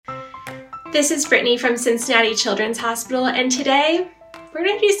This is Brittany from Cincinnati Children's Hospital, and today we're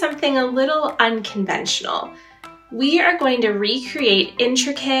going to do something a little unconventional. We are going to recreate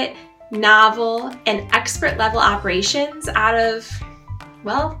intricate, novel, and expert-level operations out of,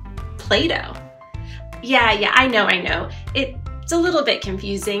 well, Play-Doh. Yeah, I know. It's a little bit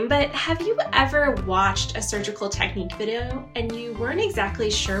confusing, but have you ever watched a surgical technique video and you weren't exactly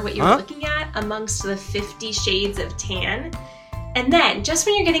sure what you were looking at amongst the 50 shades of tan? And then, just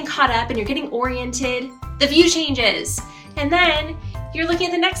when you're getting caught up and you're getting oriented, the view changes. And then, you're looking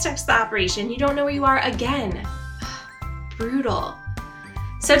at the next steps of the operation. You don't know where you are again. Brutal.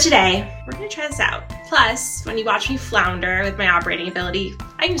 So today, we're gonna try this out. Plus, when you watch me flounder with my operating ability,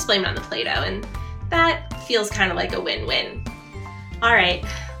 I can just blame it on the Play-Doh, and that feels kind of like a win-win. All right,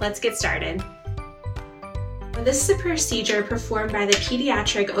 let's get started. This is a procedure performed by the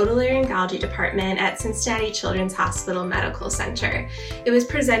Pediatric Otolaryngology Department at Cincinnati Children's Hospital Medical Center. It was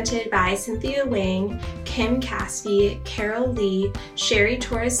presented by Cynthia Wang, Kim Caspi, Carol Lee, Sherry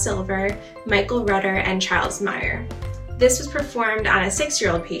Torres-Silver, Michael Rudder, and Charles Meyer. This was performed on a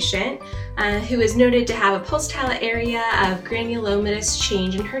 6-year-old patient who was noted to have a pulsatile area of granulomatous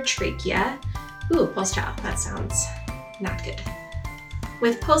change in her trachea. Ooh, pulsatile, that sounds not good.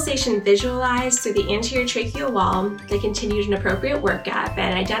 With pulsation visualized through the anterior tracheal wall, they continued an appropriate workup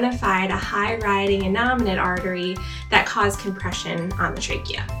and identified a high-riding innominate artery that caused compression on the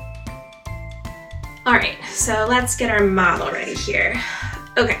trachea. All right, so let's get our model ready here.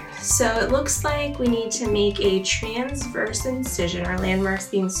 Okay, so it looks like we need to make a transverse incision, our landmarks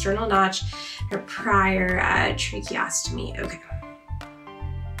being sternal notch or prior tracheostomy. Okay.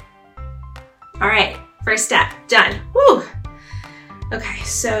 All right, first step, done. Woo! Okay,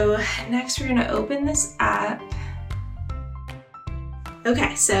 so next we're gonna open this up.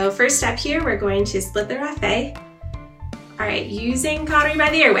 Okay, so first step here, we're going to split the raphe. All right, using cautery by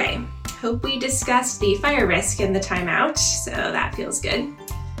the airway. Hope we discussed the fire risk in the timeout, so that feels good.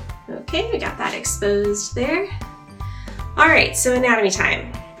 Okay, we got that exposed there. All right, so anatomy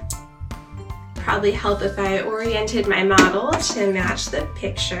time. Probably help if I oriented my model to match the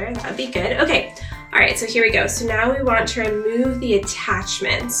picture. That would be good. Okay. All right, so here we go. So now we want to remove the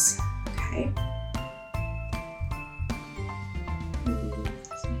attachments, okay?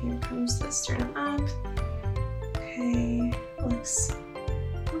 So here comes the sternum up. Okay, looks,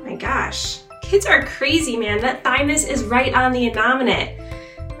 oh my gosh. Kids are crazy, man. That thymus is right on the innominate.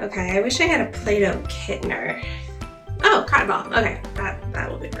 Okay, I wish I had a Play-Doh kittener. Oh, cotton ball. Okay,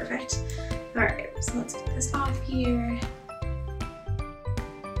 that will be perfect. All right, so let's get this off here.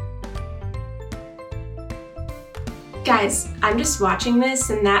 Guys, I'm just watching this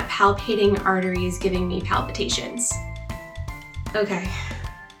and that palpating artery is giving me palpitations. Okay.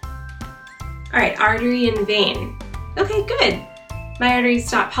 All right, artery and vein. Okay, good. My artery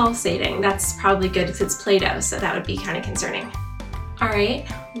stopped pulsating. That's probably good because it's Play-Doh, so that would be kind of concerning. All right,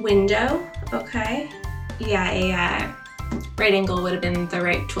 window, okay. Yeah, a right angle would have been the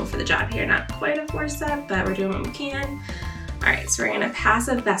right tool for the job here. Not quite a forceps, but we're doing what we can. All right, so we're gonna pass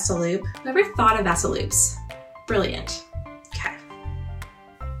a vessel loop. Whoever thought of vessel loops? Brilliant. Okay.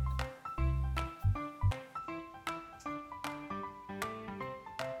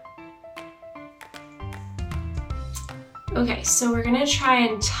 Okay, so we're gonna try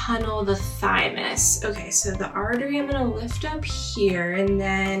and tunnel the thymus. Okay, so the artery I'm gonna lift up here, and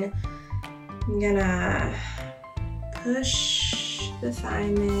then I'm gonna push the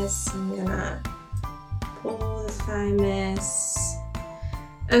thymus. I'm gonna pull the thymus.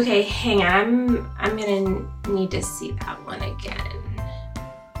 Okay, hang on, I'm gonna need to see that one again.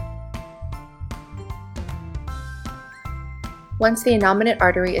 Once the innominate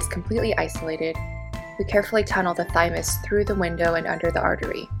artery is completely isolated, we carefully tunnel the thymus through the window and under the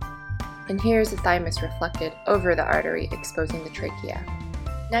artery. And here is the thymus reflected over the artery, exposing the trachea.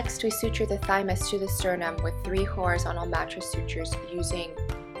 Next, we suture the thymus to the sternum with 3 horizontal mattress sutures using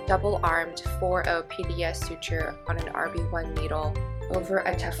double-armed 4-0 PDS suture on an RB1 needle over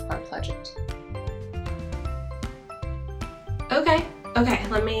a Teflon pledget. Okay,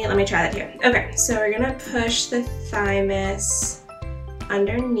 let me try that here. Okay, so we're gonna push the thymus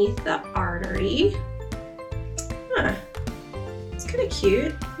underneath the artery. Huh, it's kind of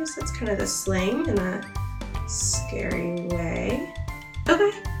cute. I guess that's kind of the sling in a scary way.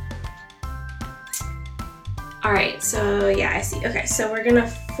 Okay. All right, so yeah, I see. Okay, so we're gonna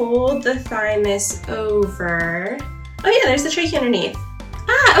fold the thymus over. Oh yeah, there's the trachea underneath.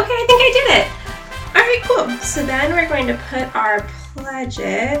 Ah, okay, I think I did it. All right, cool. So then we're going to put our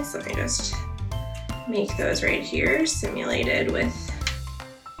pledgets. Let me just make those right here, simulated with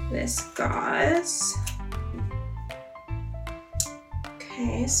this gauze.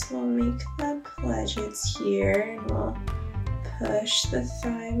 Okay, so we'll make the pledgets here and we'll push the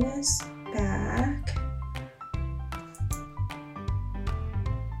thymus back.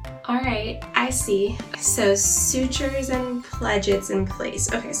 All right, I see. So sutures and pledgets in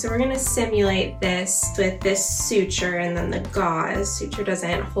place. Okay, so we're gonna simulate this with this suture and then the gauze. Suture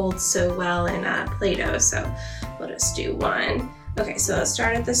doesn't hold so well in Play-Doh, so we'll just do one. Okay, so let's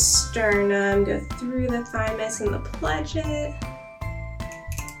start at the sternum, go through the thymus and the pledget.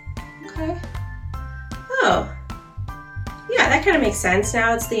 Okay. Oh, yeah, that kind of makes sense.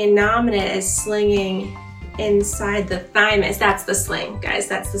 Now it's the innominate is slinging inside the thymus. That's the sling, guys,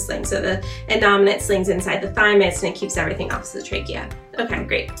 that's the sling. So the innominate slings inside the thymus and it keeps everything off the trachea. Okay,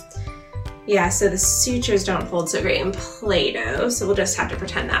 great. Yeah, so the sutures don't hold so great in Play-Doh, so we'll just have to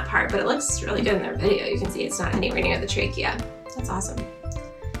pretend that part, but it looks really good in their video. You can see it's not anywhere near the trachea. That's awesome.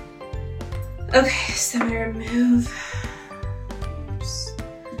 Okay, so I'm gonna remove. Oops.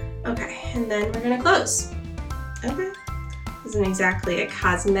 Okay, and then we're gonna close. Okay, this isn't exactly a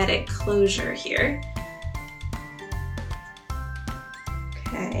cosmetic closure here.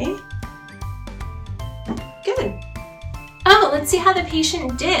 Okay, good. Oh, let's see how the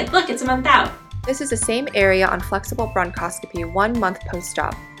patient did. Look, it's a month out. This is the same area on flexible bronchoscopy 1 month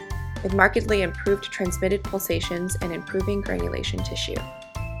post-op, with markedly improved transmitted pulsations and improving granulation tissue.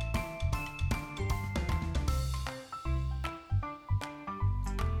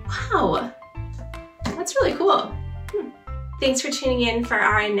 Wow, that's really cool. Thanks for tuning in for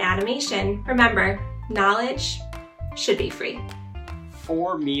our Anatomation. Remember, knowledge should be free.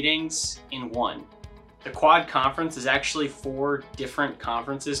 4 meetings in 1. The quad conference is actually 4 different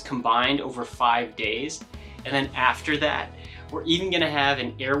conferences combined over 5 days. And then after that, we're even gonna have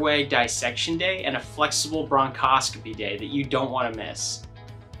an airway dissection day and a flexible bronchoscopy day that you don't wanna miss.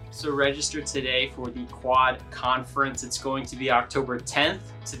 So register today for the quad conference. It's going to be October 10th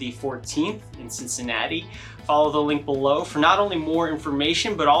to the 14th in Cincinnati. Follow the link below for not only more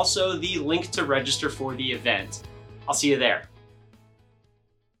information, but also the link to register for the event. I'll see you there.